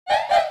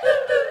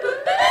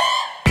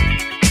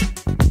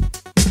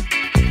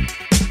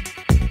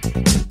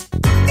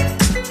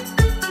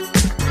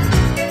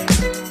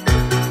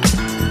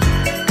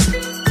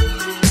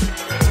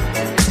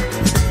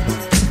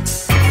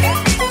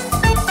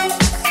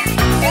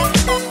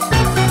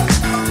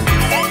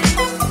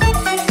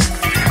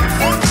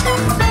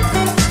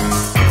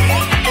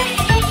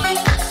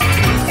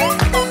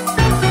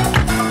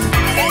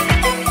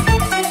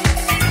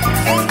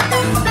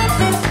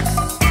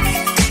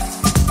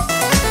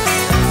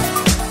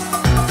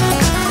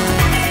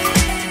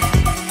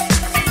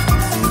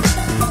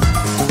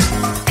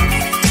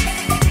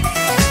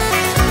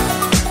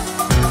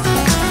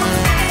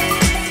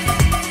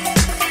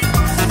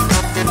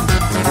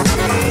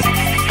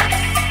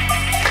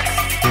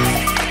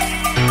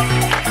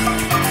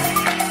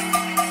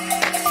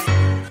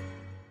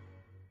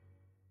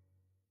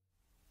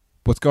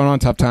What's going on,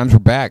 Tough Times? We're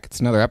back. It's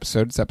another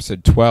episode. It's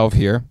episode 12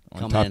 here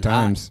on Tough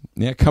Times. Hot.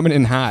 Yeah, coming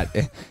in hot.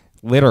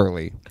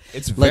 Literally.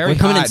 It's very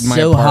coming hot in in my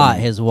so apartment. hot,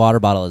 his water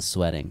bottle is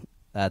sweating.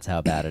 That's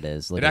how bad it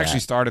is. It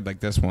actually started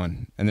like this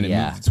one, and then it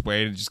moved its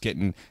way to just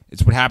getting...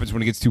 It's what happens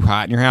when it gets too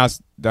hot in your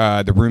house.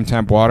 The room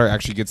temp water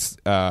actually gets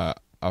a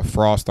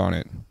frost on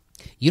it.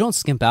 You don't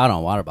skimp out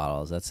on water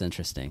bottles. That's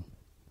interesting.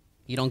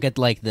 You don't get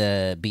like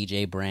the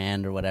BJ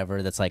brand or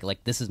whatever that's like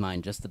this is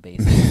mine, just the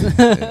basics.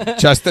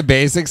 Just the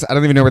basics? I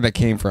don't even know where that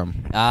came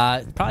from.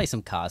 Probably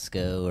some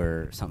Costco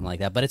or something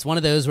like that. But it's one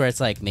of those where it's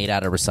like made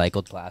out of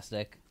recycled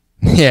plastic.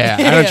 Yeah,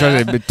 I don't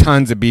trust it. But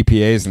tons of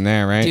BPAs in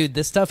there, right? Dude,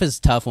 this stuff is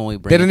tough when we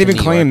bring They it don't to even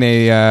New claim York.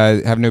 they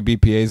have no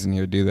BPAs in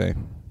here, do they?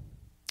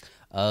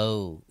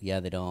 Oh,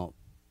 yeah, they don't.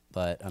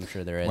 But I'm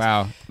sure there is.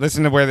 Wow.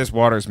 Listen to where this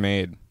water's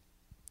made.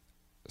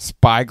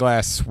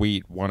 Spyglass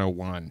Suite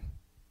 101.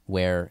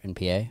 Where in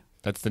PA?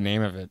 That's the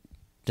name of it.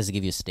 Does it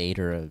give you a state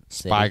or a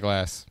city?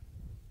 Spyglass.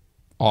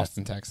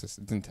 Austin, Texas.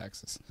 It's in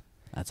Texas.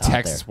 That's hot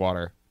Texas there.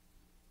 water.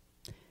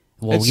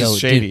 Well, it's just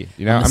shady. Dude,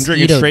 you know, I'm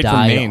drinking straight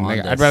from Maine.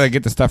 I'd I'd rather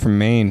get the stuff from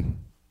Maine.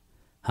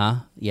 Huh?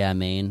 Yeah,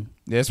 Maine.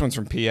 This one's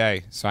from PA,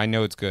 so I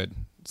know it's good.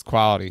 It's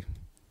quality.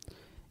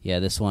 Yeah,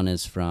 this one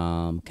is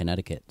from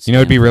Connecticut. You know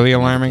it'd be Stamford, really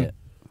alarming? Connecticut.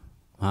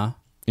 Huh?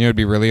 You know it'd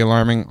be really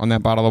alarming on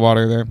that bottle of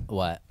water there?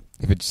 What?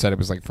 If it said it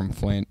was like from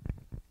Flint.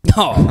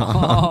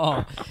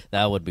 Oh,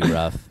 that would be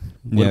rough.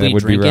 Yeah, that we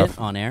would be drink rough. it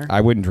on air?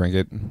 I wouldn't drink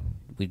it.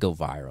 We'd go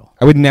viral.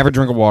 I would never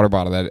drink a water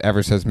bottle that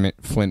ever says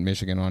Flint,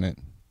 Michigan on it.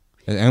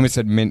 I almost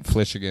said Mint,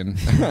 Flishigan.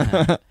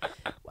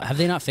 Have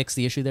they not fixed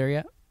the issue there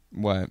yet?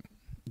 What?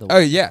 Oh,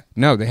 yeah.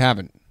 No, they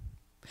haven't.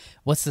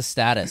 What's the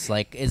status?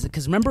 Like, is it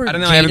because remember? I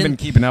don't know. I haven't been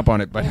keeping up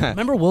on it, but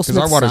remember Will because Smith's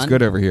our water's son?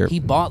 good over here. He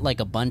bought like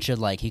a bunch of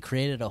he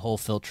created a whole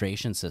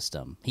filtration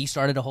system. He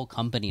started a whole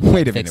company to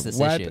Wait a fix minute, this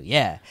what? issue.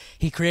 Yeah,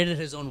 he created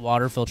his own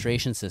water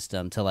filtration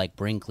system to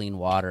bring clean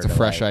water. It's a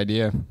fresh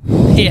idea.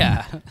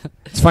 Yeah,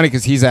 It's funny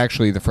because he's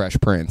actually the Fresh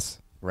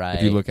Prince. right.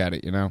 If you look at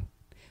it, you know.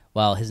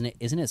 Well, his name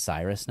isn't it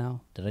Cyrus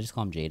now? Did I just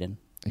call him Jaden?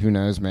 Who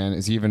knows, man?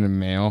 Is he even a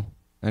male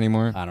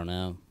anymore? I don't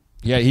know.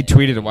 Yeah, he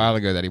tweeted a while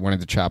ago that he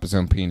wanted to chop his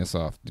own penis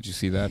off. Did you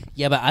see that?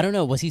 Yeah, but I don't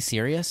know. Was he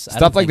serious? I Stuff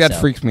don't like think that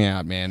so. freaks me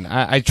out, man.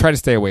 I try to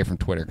stay away from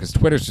Twitter because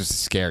Twitter's just a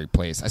scary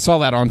place. I saw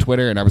that on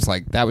Twitter and I was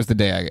like, that was the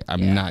day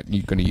I'm not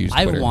going to use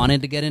Twitter. I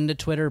wanted to get into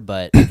Twitter,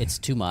 but it's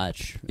too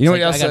much. You know It's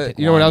what I else? gotta pick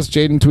You know what one. else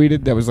Jaden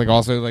tweeted that was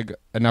also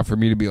enough for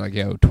me to be like,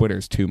 yo,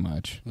 Twitter's too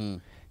much. Hmm.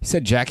 He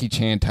said Jackie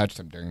Chan touched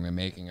him during the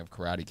making of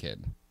Karate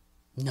Kid.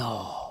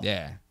 No.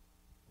 Yeah.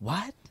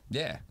 What?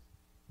 Yeah.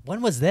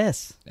 When was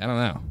this? I don't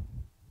know.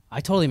 I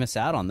totally missed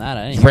out on that.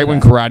 I didn't It's hear right when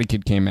that. Karate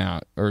Kid came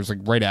out, or it was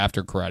right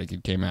after Karate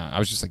Kid came out. I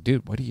was just like,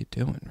 dude, what are you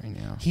doing right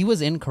now? He was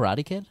in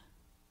Karate Kid?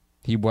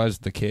 He was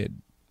the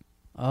kid.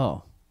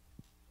 Oh.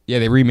 Yeah,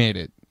 they remade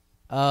it.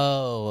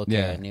 Oh, okay.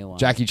 Yeah. New one.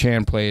 Jackie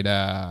Chan played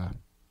Mr.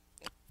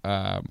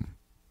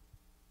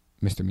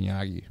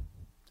 Miyagi.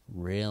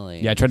 Really?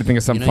 Yeah, I tried to think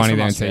of something You know he's funny from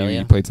there and say Australia?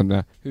 he played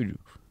something. Who?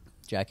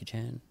 Jackie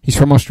Chan. He's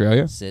from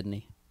Australia?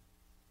 Sydney.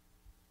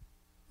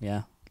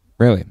 Yeah.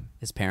 Really?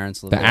 His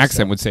parents live The there,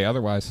 accent so- would say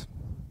otherwise.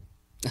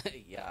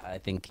 Yeah, I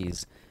think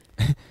he's...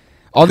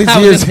 All these I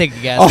was years, gonna take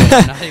a guess,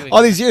 but not even-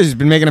 all these years, he's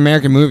been making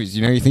American movies.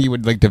 You know, you think he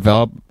would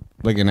develop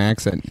an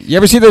accent? You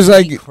ever see those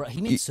He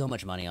made so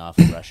much money off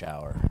of Rush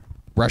Hour.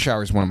 Rush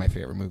Hour is one of my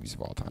favorite movies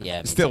of all time.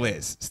 Yeah, me still too.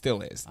 is,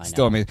 still is, I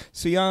still know. amazing.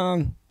 So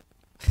young,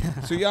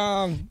 so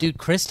young. Dude,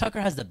 Chris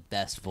Tucker has the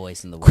best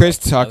voice in the world.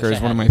 Chris I Tucker wish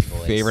is I one of had my his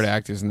voice. favorite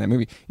actors in that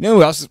movie. You know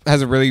who else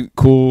has a really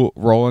cool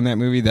role in that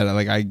movie that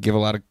I give a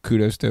lot of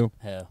kudos to?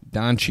 Who?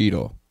 Don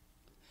Cheadle.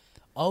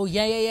 Oh,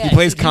 yeah. He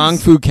plays Dude, Kung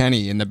he's- Fu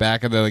Kenny in the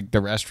back of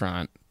the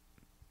restaurant.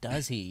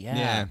 Does he? Yeah.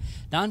 Yeah.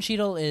 Don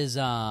Cheadle is,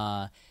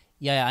 yeah,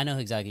 I know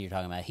exactly what you're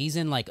talking about. He's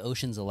in,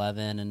 Ocean's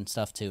 11 and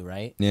stuff, too,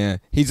 right? Yeah,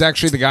 he's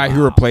actually the guy who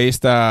Wow.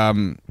 replaced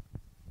Terrence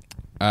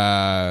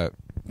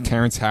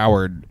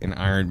Howard in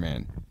Iron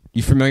Man.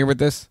 You familiar with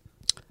this?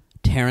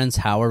 Terrence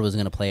Howard was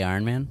going to play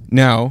Iron Man?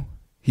 No,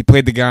 he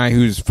played the guy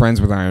who's friends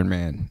with Iron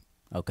Man.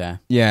 Okay.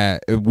 Yeah,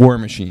 War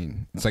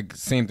Machine. It's the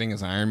same thing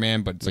as Iron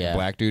Man, but it's a Yeah.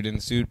 black dude in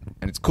the suit,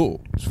 and it's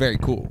cool. It's very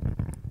cool.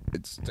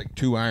 It's like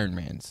two Iron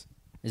Mans.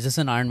 Is this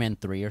an Iron Man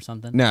 3 or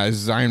something? No, this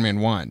is Iron Man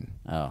 1.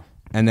 Oh.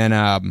 And then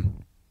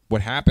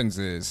what happens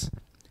is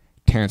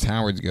Terrence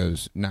Howard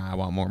goes, nah, I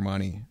want more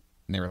money.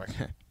 And they were like,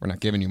 we're not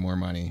giving you more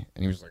money.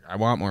 And he was like, I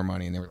want more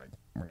money. And they were like,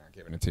 we're not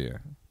giving it to you.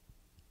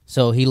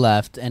 So he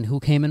left, and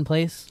who came in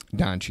place?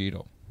 Don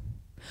Cheadle.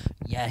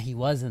 Yeah, he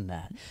was in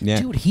that. Yeah.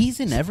 Dude, he's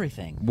in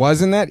everything.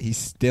 Wasn't that? He's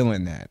still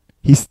in that.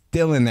 He's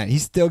still in that.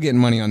 He's still getting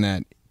money on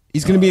that.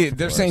 He's going to be, of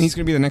they're course. saying he's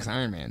going to be the next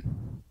Iron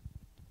Man.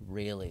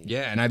 Really?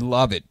 Yeah, and I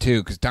love it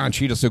too because Don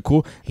Cheadle's so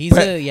cool. He's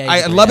But a- yeah, he's I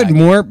a great love it actor.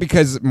 more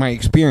because of my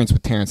experience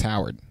with Terrence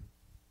Howard.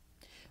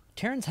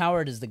 Terrence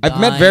Howard is the guy. I've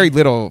met very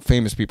little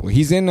famous people.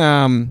 He's in,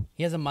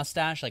 He has a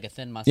mustache, like a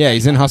thin mustache. yeah,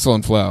 he's in Hustle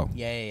and Flow.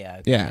 Yeah. I know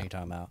what Yeah. you're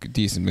talking about.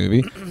 Decent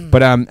movie.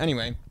 But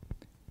anyway,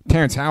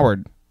 Terrence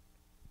Howard,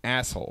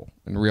 asshole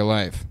in real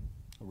life.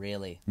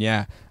 Really?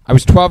 Yeah. I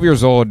was 12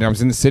 years old and I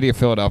was in the city of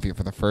Philadelphia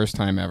for the first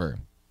time ever.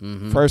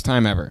 Mm-hmm. First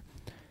time ever.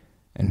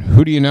 And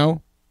who do you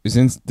know is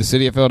in the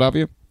city of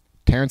Philadelphia?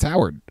 Terrence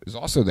Howard is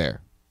also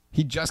there.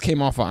 He just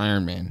came off of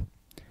Iron Man.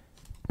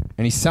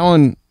 And he's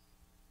selling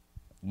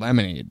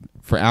lemonade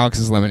for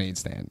Alex's lemonade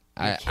stand.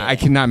 I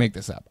cannot make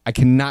this up. I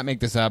cannot make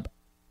this up.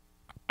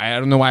 I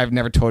don't know why I've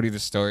never told you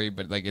this story,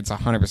 but like it's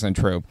 100%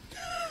 true.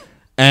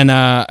 And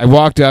I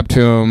walked up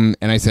to him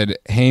and I said,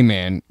 "Hey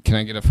man, can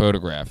I get a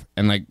photograph?"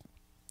 And like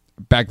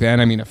back then,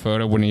 I mean, a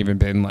photo wouldn't even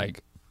been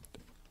like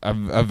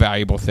a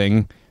valuable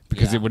thing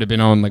because it would have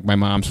been on like my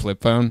mom's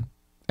flip phone.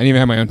 I didn't even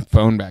have my own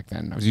phone back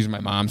then. I was using my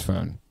mom's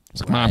phone. I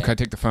was like, "Mom, can I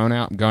take the phone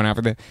out? I'm going out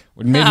for that."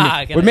 What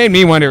made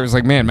me wonder was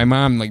like, man, my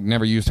mom like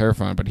never used her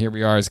phone, but here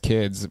we are as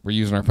kids, we're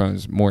using our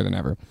phones more than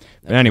ever.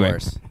 But anyway,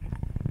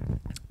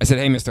 I said,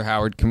 "Hey, Mr.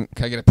 Howard, can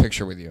I get a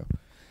picture with you?"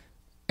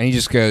 And he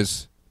just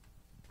goes,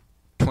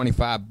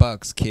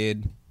 $25,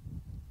 kid.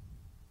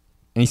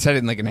 And he said it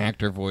in like an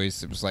actor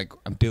voice. It was like,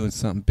 "I'm doing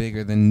something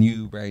bigger than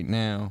you right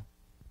now."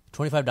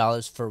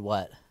 $25 for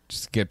what?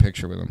 Just to get a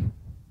picture with him.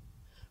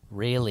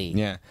 Really?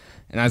 Yeah.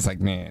 And I was like,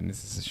 man,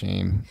 this is a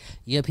shame.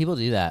 Yeah, people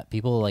do that.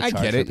 People like I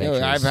charge get for it.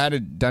 pictures. I've had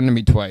it done to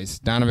me twice.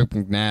 Donovan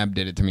McNabb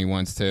did it to me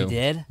once too. He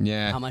did?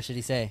 Yeah. How much did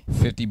he say?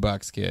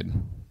 $50, kid.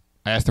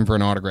 I asked him for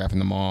an autograph in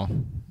the mall.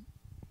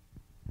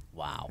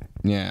 Wow.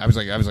 Yeah, I was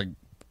like,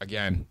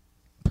 again,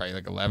 probably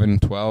like 11,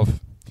 12.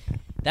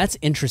 That's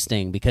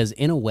interesting because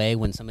in a way,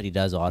 when somebody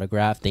does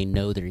autograph, they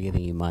know they're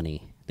giving you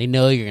money. They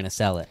know you're going to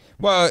sell it.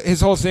 Well,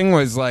 his whole thing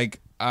was like,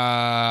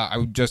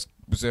 I just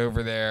was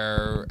over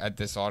there at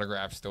this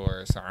autograph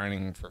store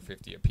signing for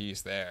 $50 a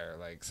piece there.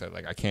 Like, so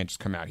like I can't just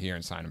come out here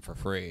and sign them for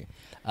free.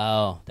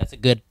 Oh, that's a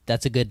good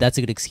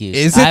excuse.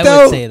 Is it I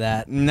though? would say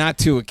that. Not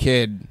to a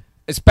kid.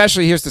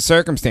 Especially here's the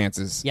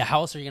circumstances. Yeah,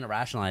 how else are you going to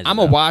rationalize it? I'm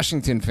a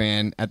Washington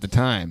fan at the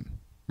time,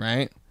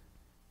 right?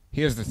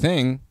 Here's the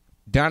thing.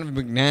 Donovan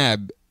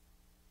McNabb,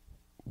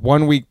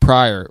 1 week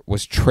prior,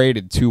 was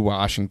traded to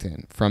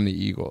Washington from the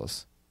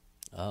Eagles.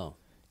 Oh.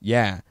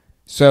 Yeah.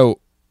 So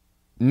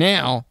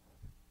now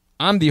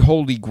I'm the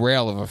holy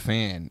grail of a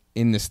fan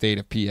in the state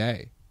of PA.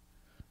 A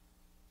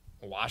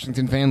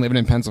Washington fan living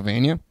in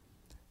Pennsylvania.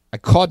 I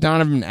called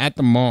Donovan at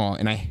the mall,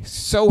 and I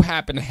so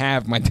happen to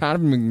have my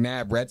Donovan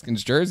McNabb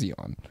Redskins jersey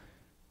on.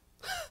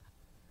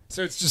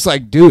 So it's just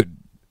like, dude,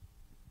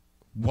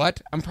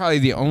 what? I'm probably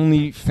the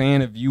only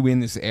fan of you in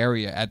this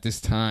area at this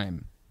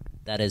time.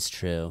 That is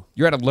true.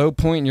 You're at a low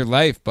point in your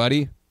life,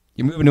 buddy.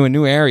 You're moving to a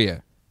new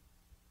area.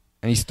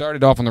 And he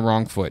started off on the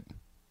wrong foot.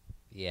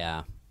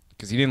 Yeah.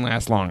 Because he didn't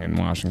last long in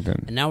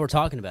Washington. And now we're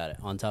talking about it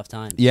on Tough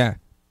Times. Yeah.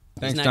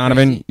 Thanks, that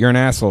Donovan. crazy? You're an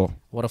asshole.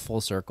 What a full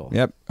circle.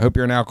 Yep. Hope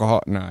you're an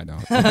alcoholic. No, I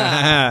don't.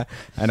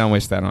 I don't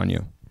wish that on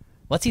you.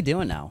 What's he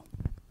doing now?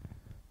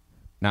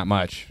 Not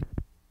much.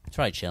 He's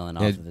probably chilling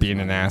off Yeah, of his being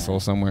an money, asshole man.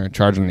 somewhere,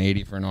 charging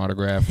 $80 for an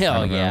autograph. I Oh,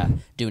 don't know. yeah.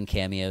 Doing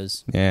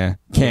cameos. Yeah.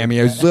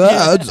 Cameos.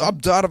 I'm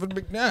Donovan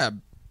McNabb.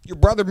 Your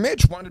brother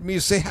Mitch wanted me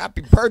to say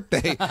happy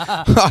birthday.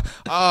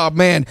 Oh,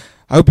 man.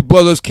 I hope you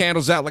blow those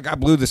candles out like I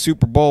blew the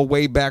Super Bowl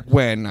way back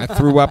when. I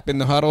threw up in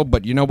the huddle,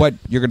 but you know what?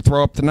 You're going to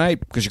throw up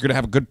tonight because you're going to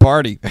have a good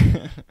party.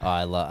 Oh,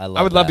 I love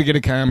I would love that. to get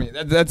a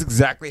cameo. That's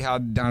exactly how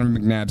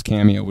Donovan McNabb's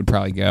cameo would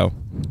probably go.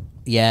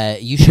 Yeah,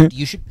 you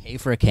should pay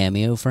for a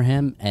cameo for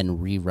him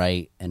and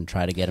rewrite and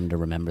try to get him to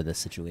remember this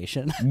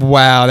situation.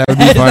 Wow, that would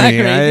be Isn't that funny.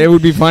 crazy? It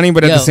would be funny,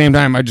 but at Yo. the same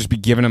time, I'd just be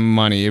giving him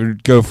money. It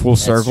would go full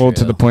circle to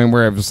true. the point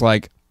where it was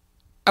like,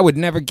 I would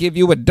never give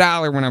you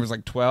 $1 when I was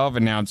like 12,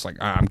 and now it's like,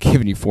 I'm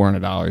giving you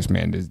 $400,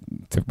 man,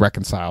 to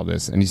reconcile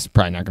this. And he's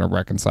probably not going to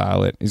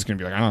reconcile it. He's going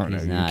to be like, I don't know,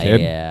 He's you not-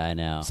 kid. Yeah, I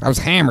know. I was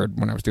hammered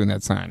when I was doing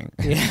that signing.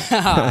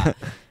 Yeah,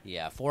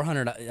 yeah.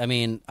 400. I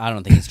mean, I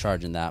don't think he's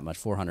charging that much.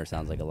 400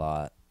 sounds like a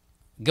lot.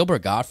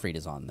 Gilbert Gottfried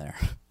is on there.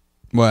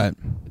 What?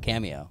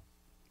 Cameo.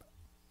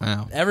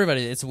 Wow.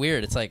 Everybody. It's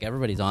weird. It's like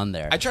everybody's on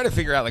there. I try to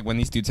figure out like when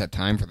these dudes have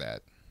time for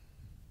that.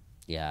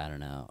 Yeah, I don't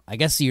know. I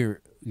guess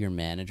your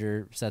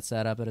manager sets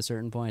that up at a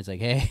certain point. It's like,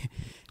 hey,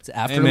 it's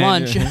after Hey,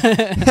 man, lunch.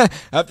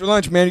 After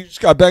lunch, man, you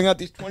just got to bang out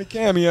these 20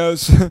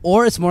 cameos.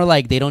 Or it's more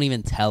like they don't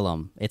even tell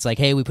them. It's like,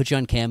 hey, we put you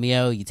on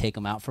Cameo. You take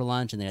them out for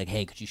lunch, and they're like,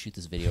 hey, could you shoot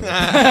this video?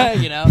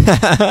 You know?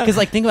 Because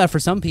like, think about it. For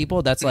some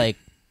people, that's like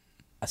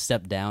a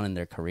step down in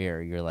their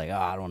career. You're like, oh,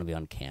 I don't want to be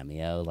on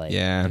Cameo, like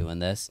doing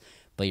this.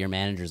 But your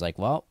manager's like,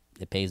 well,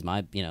 it pays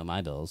my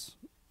bills.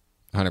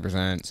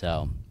 100%.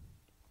 So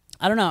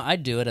I don't know.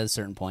 I'd do it at a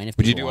certain point. If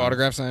Would you people do want.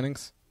 autograph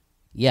signings?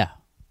 Yeah,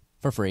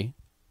 for free.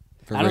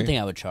 For I don't free?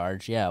 think I would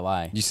charge. Yeah,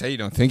 why? You say you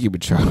don't think you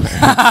would charge.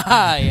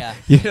 Yeah.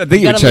 You don't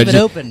think You would gotta charge. leave it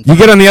open. You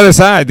get on the other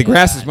side. The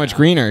grass Yeah, is I much know.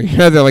 greener. You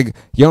know, they're like,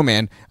 yo,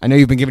 man, I know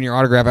you've been giving your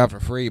autograph out for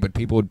free, but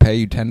people would pay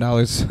you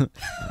 $10.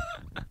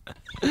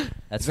 That's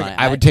It's like, fine.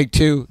 I would take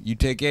 2. You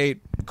take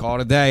 8. Call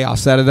it a day. I'll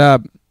set it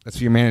up. That's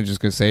what your manager's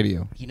going to say to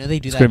you. You know they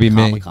do It's that going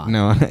to at be Comic-Con. me.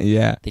 No,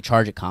 yeah. They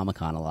charge at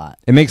Comic-Con a lot.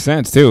 It makes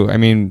sense, too. I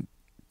mean,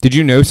 did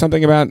you know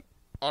something about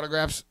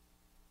autographs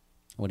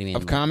What do you mean?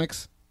 of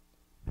comics?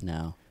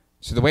 No.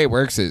 So the way it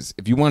works is,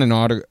 if you want an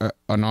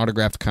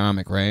autographed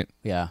comic, right?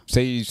 Yeah.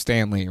 Say you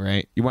Stan Lee,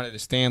 right? You wanted a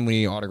Stan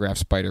Lee autographed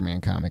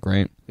Spider-Man comic,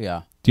 right?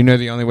 Yeah. Do you know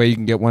the only way you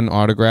can get one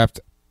autographed,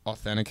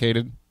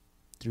 authenticated?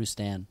 Through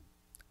Stan.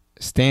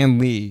 Stan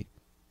Lee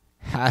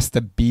has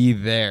to be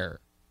there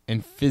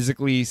and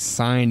physically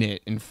sign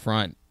it in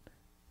front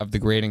of the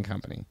grading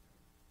company.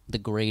 The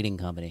grading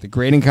company. The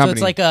grading company So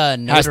it's like a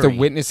notary. has to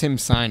witness him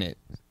sign it.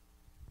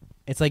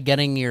 It's like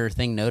getting your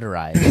thing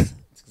notarized.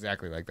 It's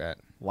exactly like that.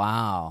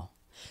 Wow.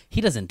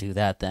 He doesn't do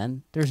that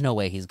then. There's no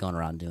way he's going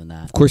around doing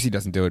that. Of course he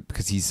doesn't do it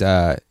because he's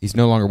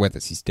no longer with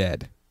us. He's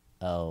dead.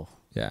 Oh.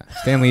 Yeah.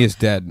 Stan Lee is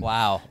dead.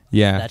 Wow.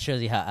 Yeah. That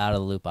shows you how out of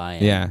the loop I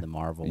am Yeah. in the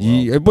Marvel world.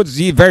 It was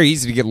very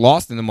easy to get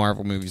lost in the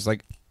Marvel movies.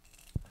 Like,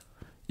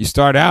 you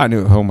start out and,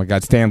 oh my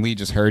God, Stan Lee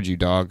just heard you,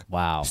 dog.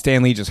 Wow.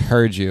 Stan Lee just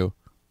heard you.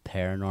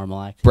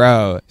 Paranormal activity.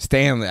 Bro,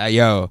 Stan Lee,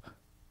 yo.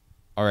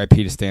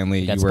 R.I.P. to Stan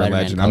Lee. Got You were a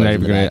Spider-Man legend. I'm not colors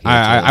even in going the to.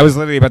 back here, too. I was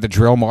literally about to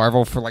drill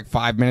Marvel for like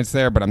 5 minutes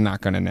there, but I'm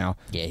not going to now.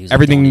 Yeah, he was like,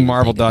 Everything "Don't even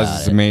Marvel think does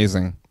about is it."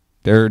 amazing.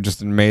 They're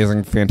just an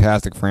amazing,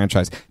 fantastic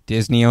franchise.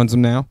 Disney owns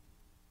them now.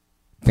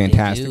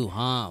 Fantastic. They do,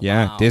 huh?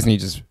 Yeah, Wow. Disney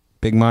just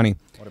big money.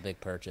 What a big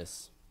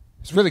purchase.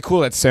 It's really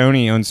cool that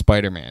Sony owns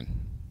Spider-Man.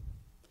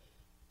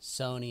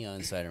 Sony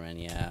owns Spider-Man,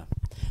 yeah.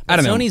 I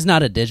don't know. Sony's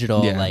not a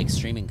digital Yeah. like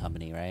streaming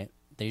company, right?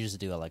 They just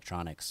do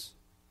electronics.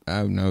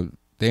 Oh no,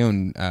 they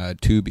own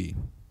Tubi.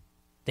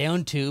 They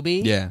own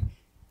Tubi? Yeah,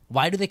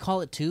 Why do they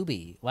call it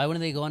Tubi? Why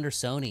wouldn't they go under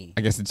Sony?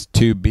 I guess it's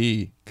to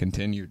be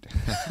continued.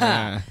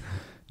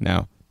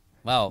 No,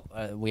 Well,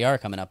 we are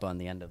coming up on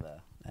the end of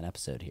an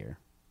episode here.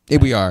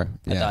 we are.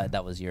 I Yeah, thought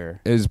that was your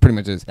it was pretty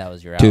much just that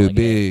was your to allegation,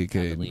 be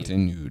I believe.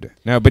 continued.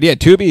 No, but yeah,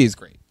 Tubi is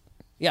great.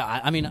 Yeah,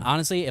 I mean,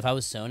 honestly, if I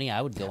was Sony, I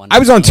would go under. I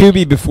was on Sony.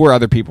 Tubi before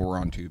other people were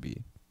on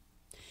Tubi.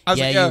 I was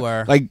Yeah, like, you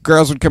were. Like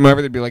girls would come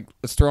over, they'd be like,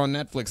 "Let's throw on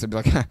Netflix." I'd be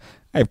like, "I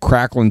have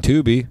Crackle and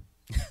Tubi."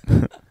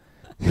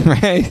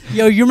 Right?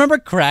 Yo, you remember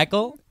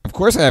Crackle? Of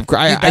course, I have. Dude,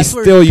 I that's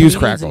where still use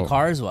Comedians in Crackle.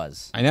 Cars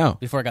was I know.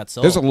 before it got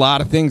sold. There's a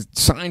lot of things.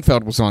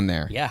 Seinfeld was on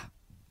there. Yeah,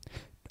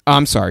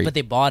 I'm sorry. but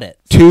they bought it.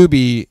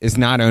 Tubi is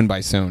not owned by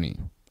Sony.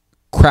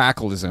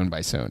 Crackle is owned by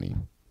Sony.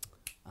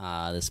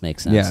 This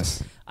makes sense.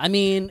 Yes. I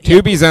mean,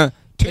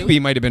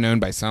 Tubi might have been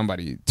owned by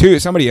somebody.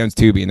 Somebody owns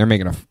Tubi, and they're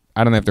making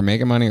I don't know if they're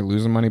making money or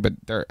losing money, but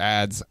their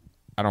ads,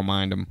 I don't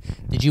mind them.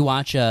 Did you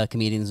watch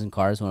Comedians in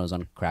Cars when it was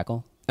on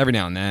Crackle? Every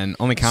now and then,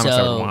 only comics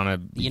I would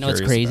want to. You know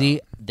what's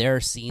crazy? There are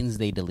scenes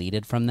they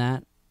deleted from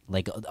that.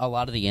 Like a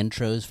lot of the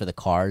intros for the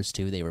cars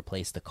too, they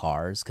replaced the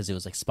cars because it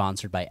was like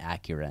sponsored by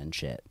Acura and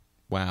shit.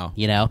 Wow.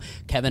 You know,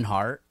 Kevin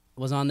Hart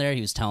was on there.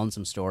 He was telling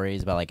some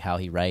stories about like how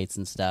he writes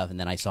and stuff. And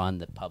then I saw in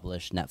the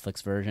published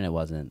Netflix version, it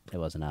wasn't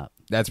up.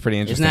 That's pretty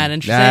interesting. Isn't that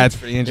interesting? That's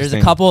pretty interesting.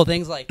 There's a couple of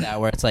things like that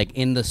where it's like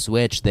in the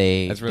Switch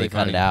they That's really they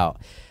cut funny. it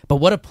out. But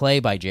what a play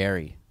by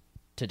Jerry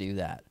to do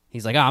that.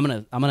 He's like, I'm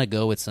gonna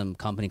go with some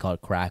company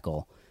called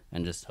Crackle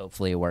and just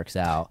hopefully it works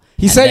out.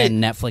 He And said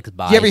then Netflix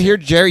buys. You ever it. hear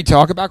Jerry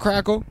talk about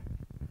Crackle?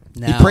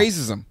 No. He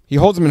praises them. He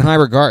holds them in high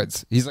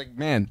regards. He's like,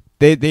 man,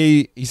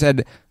 he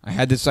said, I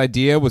had this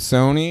idea with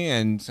Sony,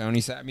 and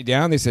Sony sat me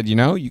down. They said,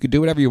 you could do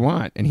whatever you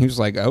want. And he was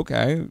like,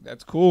 okay,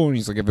 that's cool. And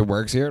he's like, if it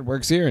works here, it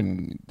works here.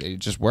 And it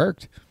just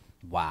worked.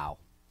 Wow.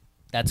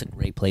 That's a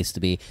great place to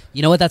be.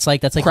 You know what that's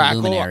like? That's like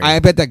Crackle, Luminary. I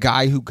bet the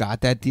guy who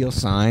got that deal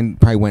signed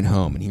probably went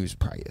home, and he was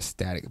probably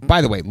ecstatic.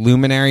 By the way,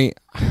 Luminary,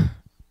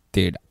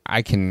 dude,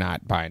 I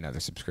cannot buy another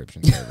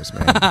subscription service,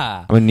 man.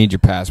 I'm going to need your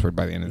password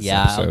by the end of this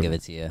episode. I'll give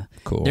it to you.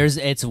 Cool.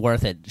 It's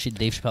worth it.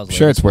 Dave Chappelle's I'm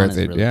sure latest it's one worth is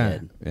it. really Yeah.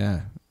 good.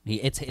 Yeah.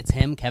 It's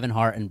him, Kevin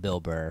Hart, and Bill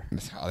Burr.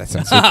 Oh, that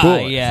sounds so cool.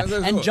 Yeah, That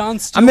sounds so and cool. Jon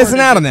Stewart. I'm missing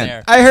is out on in that.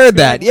 there. I heard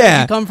that. Where'd you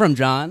Yeah. come from,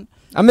 John?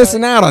 I'm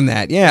missing out on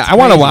that. Yeah. I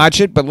want to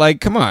watch it, but like,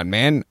 come on,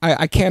 man.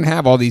 I can't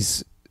have all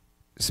these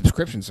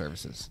subscription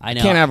services. I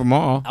know. Can't have them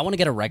all. I want to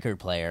get a record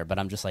player, but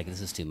I'm just like, this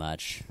is too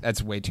much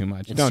That's way too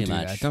much. It's Don't too do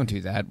much. that. Don't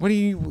do that. What do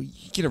you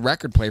get a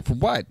record player for?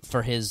 What?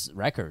 for his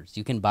records.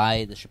 You can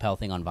buy the Chappelle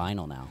thing on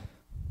vinyl now.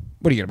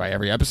 What are you gonna buy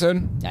every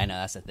episode? I know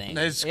that's the thing.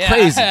 It's Yeah,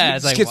 crazy. it's It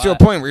just like, gets to a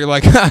what? point where you're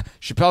like,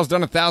 Chappelle's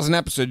done 1,000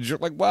 episodes. You're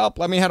like, well,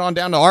 let me head on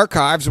down to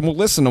archives and we'll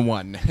listen to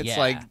one. It's Yeah.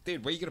 like,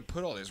 dude, where are you gonna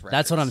put all these records?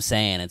 That's what I'm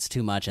saying. It's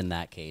too much in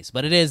that case,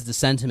 but it is the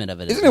sentiment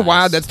of it. Isn't it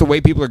wild? That's the way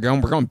people are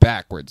going. We're going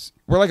backwards.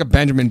 We're like a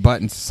Benjamin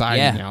Button society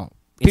Yeah. now.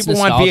 It's People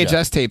want nostalgia.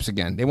 VHS tapes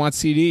again. They want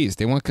CDs.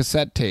 They want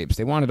cassette tapes.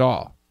 They want it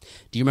all.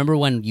 Do you remember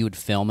when you would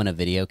film in a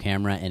video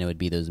camera and it would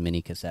be those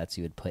mini cassettes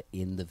you would put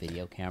in the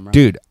video camera?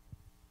 Dude,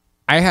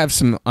 I have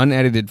some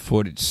unedited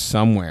footage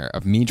somewhere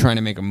of me trying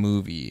to make a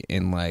movie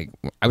in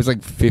I was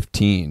like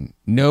 15.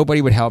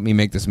 Nobody would help me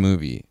make this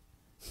movie.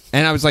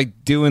 And I was like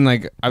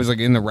I was like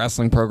in the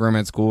wrestling program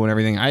at school and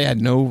everything. I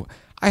had no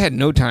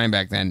time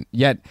back then.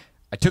 Yet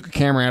I took a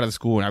camera out of the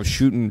school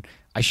and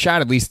I shot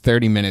at least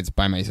 30 minutes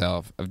by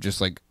myself of just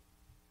like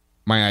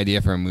my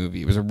idea for a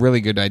movie. It was a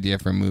really good idea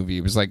for a movie.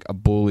 It was like a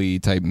bully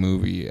type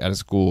movie out of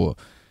school.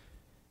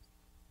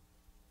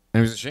 And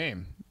it was a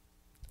shame.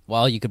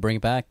 Well, you could bring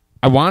it back.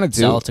 I wanted to.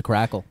 Sell it to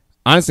Crackle.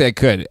 Honestly, I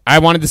could. I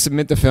wanted to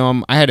submit the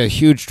film. I had a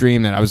huge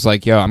dream that I was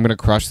like, yo, I'm going to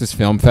crush this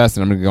film fest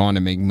and I'm going to go on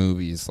to make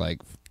movies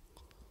like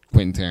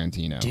Quentin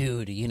Tarantino.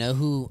 Dude, you know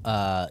who,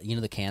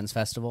 the Cannes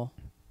Festival?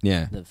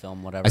 Yeah. The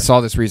film, whatever. I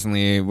saw this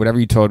recently. Whatever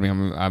you told me,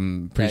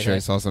 I'm pretty Okay, sure I okay.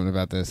 saw something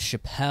about this.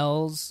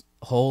 Chappelle's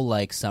whole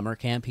like summer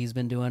camp he's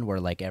been doing, where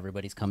like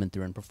everybody's coming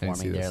through and performing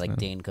see there, this, like no.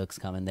 Dane Cook's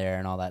coming there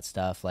and all that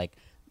stuff. Like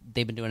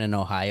they've been doing it in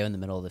Ohio in the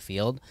middle of the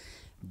field.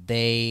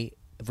 They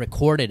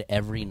recorded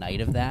every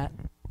night of that.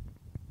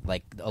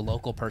 Like a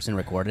local person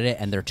recorded it,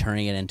 and they're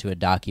turning it into a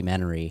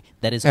documentary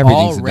that is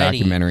Everything's already a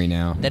documentary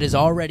now. that is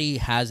already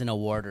has an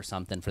award or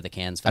something for the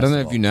Cannes I Festival.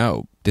 don't know if you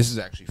know. This is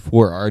actually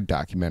for our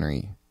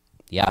documentary,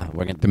 Yeah,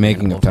 we're gonna The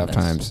Making of pull from Tough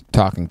this. Times,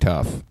 Talking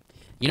Tough.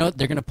 You know what?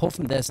 They're gonna pull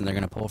from this, and they're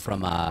gonna pull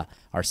from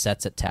our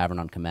sets at Tavern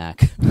on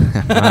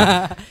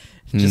Kamak,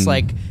 just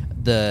like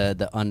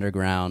the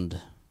underground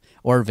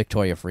or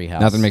Victoria Freehouse.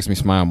 Nothing makes me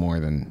smile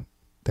more than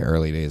the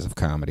early days of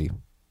comedy.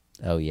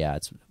 Oh yeah,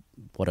 it's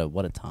what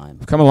a time.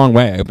 I've come a long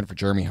way. I opened for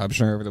Jeremy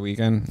Hubschner over the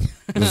weekend.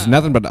 There's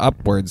nothing but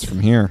upwards from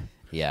here.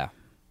 Yeah,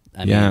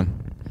 I Yeah.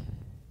 mean,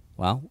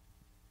 well,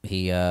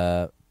 he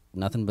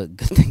nothing but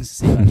good things to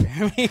say about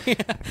Jeremy.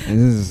 This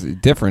is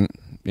different.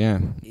 Yeah.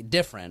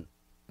 Different,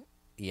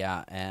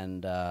 yeah,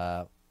 and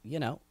you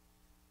know,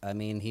 I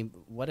mean,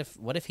 what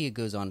if he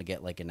goes on to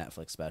get like a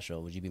Netflix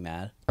special? Would you be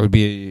mad? I would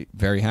be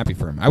very happy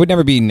for him. I would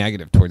never be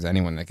negative towards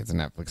anyone that gets a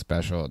Netflix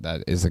special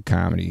that is a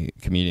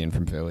comedian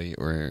from Philly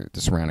or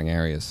the surrounding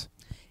areas.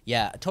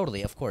 Yeah,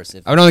 totally. Of course.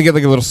 If I would only get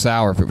like a little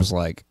sour if it was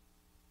like,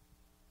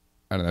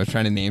 I don't know,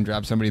 trying to name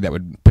drop somebody that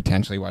would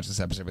potentially watch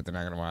this episode, but they're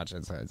not going to watch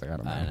it. So it's like, I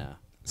don't know. I know.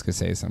 It's going to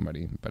say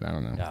somebody, but I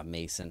don't know.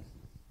 Mason.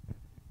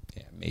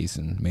 Yeah,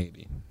 Mason,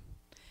 maybe.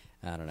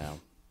 I don't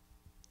know.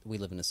 We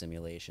live in a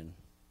simulation.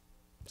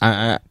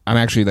 I'm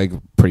actually like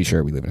pretty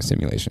sure we live in a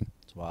simulation.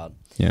 It's wild.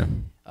 Yeah.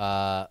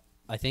 I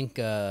think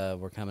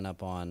we're coming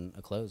up on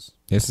a close.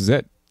 This is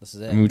it. This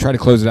is it. I mean, we tried to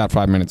close it out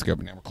 5 minutes ago,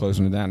 but now we're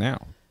closing it out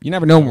now. You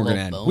never know when we're going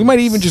to end. Little We might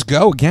bonus. even just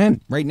go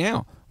again right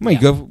now. We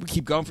might Yeah.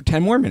 keep going for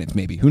 10 more minutes,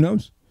 maybe. Who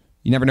knows?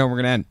 You never know when we're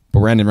going to end, but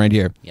we're ending right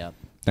here. Yep.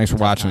 Thanks for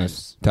Tough watching times.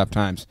 us. Tough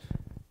Times.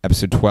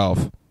 Episode 12.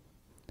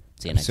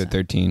 See you next Episode time.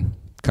 13.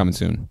 Coming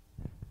soon.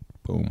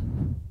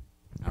 Boom.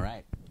 All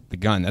right. The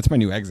gun. That's my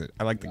new exit.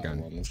 I like the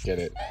gun. Let's get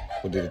it.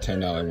 We'll do the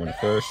 $10 one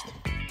first.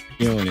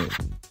 Feeling it.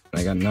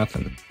 I got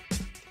nothing.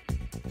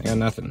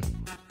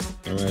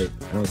 All right.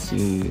 Let's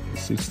see.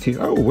 16.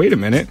 Oh, wait a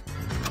minute.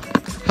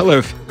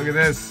 Hello. Look at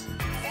this.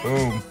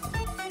 Boom.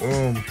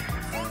 Boom.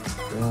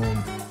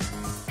 Boom.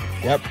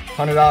 Yep.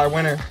 $100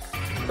 winner.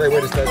 Great way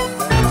to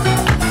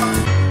start.